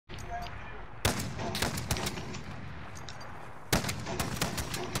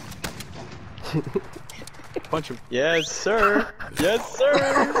Punch him. Yes, sir. Yes, sir.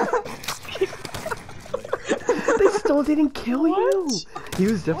 They still didn't kill you. He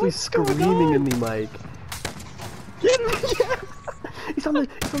was definitely screaming in the mic. Get him! Yeah. He's on the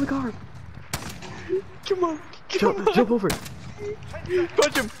car. Come on. Jump over.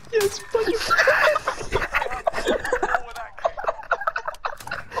 Punch him. Yes, punch him.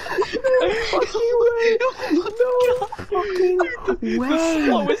 Fucking way! No fucking way! The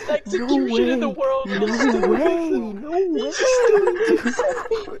slowest execution in the world! No way! No way!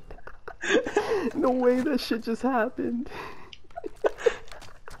 No way that shit just happened.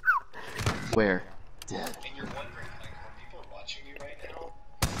 Where? Dead. And you're wondering, like, are people watching you right now?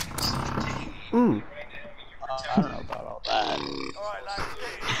 Mm. I don't know about all that.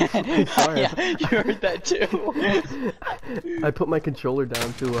 Sorry. Yeah, you heard that too. I put my controller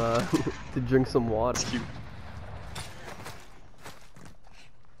down to to drink some water. That's cute.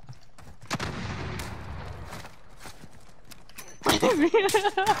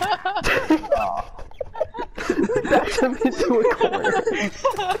 Backed him into a corner.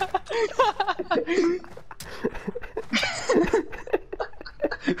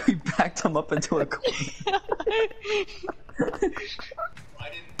 We backed him up into a corner.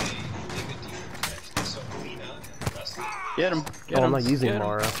 Get him. Get Oh, him. I'm not using Get him.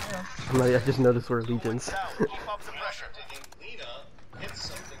 Mara. I just noticed we're legions.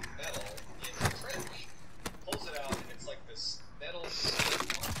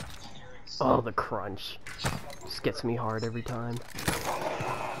 Oh, the crunch. Just gets me hard every time.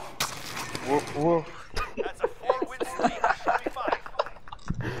 Woof woof. That's a 4-win streak. Should be fine.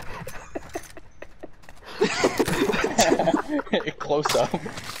 Close up.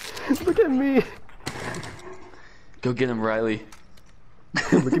 Look at me. Go get him, Riley.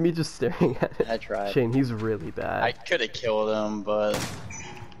 Look at me just staring at it. I tried. Shane, he's really bad. I could have killed him, but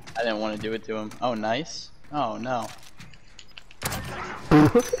I didn't want to do it to him. Oh, nice. Oh, no.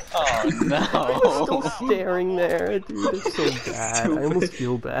 Oh, no. Still staring there, dude. It's so bad. I almost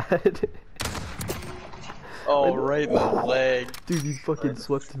feel bad. Oh, right in the leg. Dude, you fucking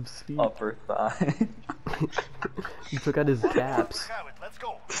swept his feet. Upper thigh. You took out his caps. Let's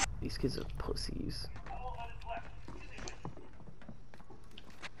go. These kids are pussies.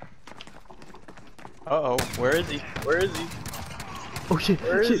 Uh-oh. Where is he? Where is he? Oh shit,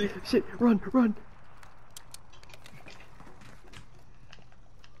 Where is shit, shit, run, run.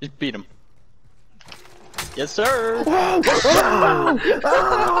 Just beat him. Yes, sir. Oh,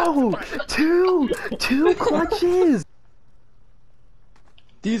 oh, oh, two clutches.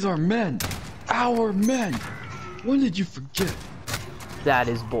 These are men. Our men. When did you forget? That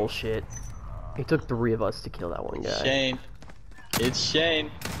is bullshit. It took 3 of us to kill that one guy. Shane. It's Shane.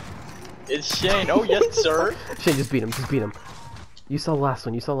 It's Shane. Oh, yes, sir. Shane, just beat him, just beat him. You saw the last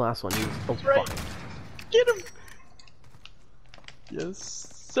one, you saw the last one. He was, oh, Right. fuck. Get him. Yes,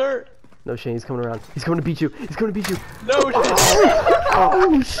 sir. No, Shane, he's coming around. He's coming to beat you. He's coming to beat you. No,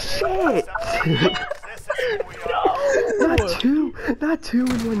 Oh, shit. Not two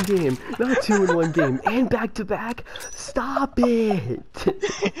in one game. Not 2 in one game. And back to back. Stop it.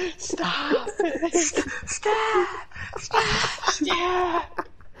 Stop it. Stop. Stop.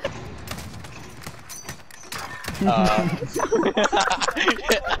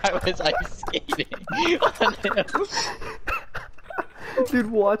 I was ice skating on him.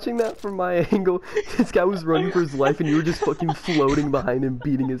 Dude, watching that from my angle, this guy was running for his life and you were just fucking floating behind him,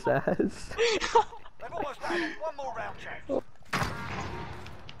 beating his ass. They've almost had one more round check.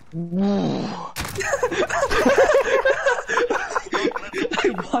 I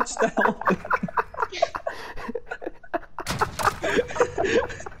watched that one.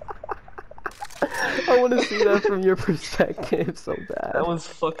 I want to see that from your perspective so bad. That was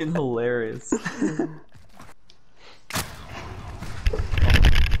fucking hilarious.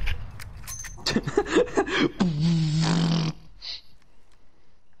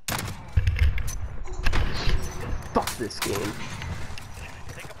 Fuck this game.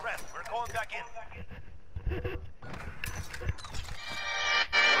 Take a breath. We're going back in.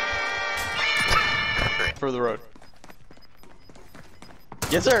 For the road.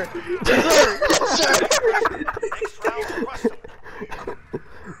 Yes, sir. Yes, sir. Yes, sir. Next round, crush them.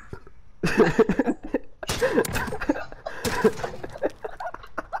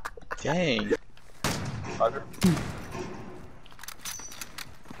 Dang.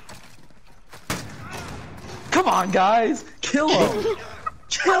 Come on, guys! Kill him!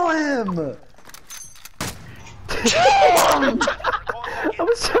 Kill him! I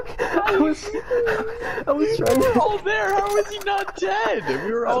was trying We were to... all there. How is he not dead?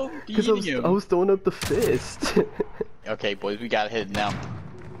 We were all beating him. I was throwing up the fist. Okay, boys, we gotta hit it now.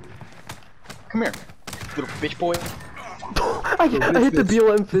 Come here, little bitch boy. I hit the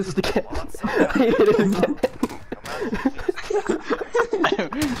BLM fist again. I hit it again.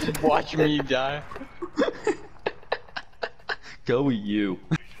 Just watch me die. Go you.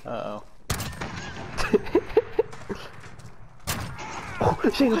 Uh-oh. Oh,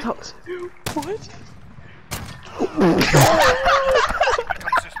 Shane, on top. What?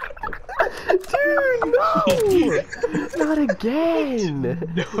 Dude, no! Not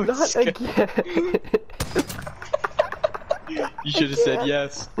again! No, Not again! You should have said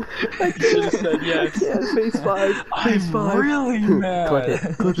yes. You should have said yes. Yeah, phase 5. Phase 5. I'm really mad. Clip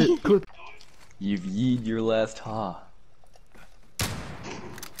it, clip it, clip. You've yeed your last ha.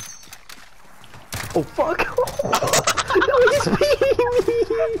 Oh fuck! No, he's beating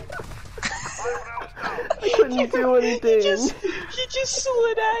me! I couldn't do anything. He just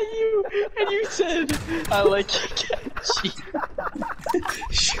slid at you, and you said, "I like your cheek."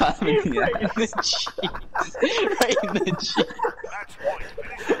 Shot him in the Right in ass. the cheek. Right in the cheek.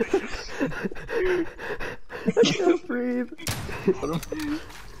 I can't breathe.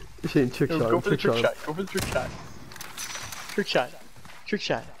 Shane, trick shot. Go for the trick shot. shot. Go for the trick shot. Trick shot. Trick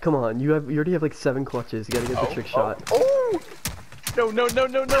shot. Come on, you already have like 7 clutches. You gotta get the trick shot. Oh! No! No! No!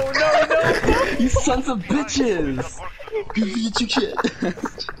 No! No! No! No! You sons of bitches! You beat your shit.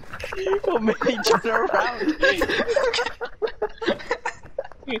 Oh man, he turned around.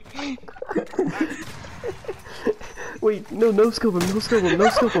 Wait, no scope him, no scope him, no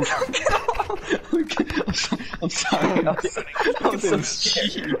scope him. I'm sorry. I was so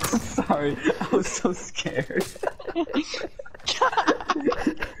scared. I'm sorry. I was so scared.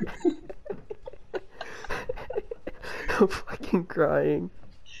 I'm fucking crying.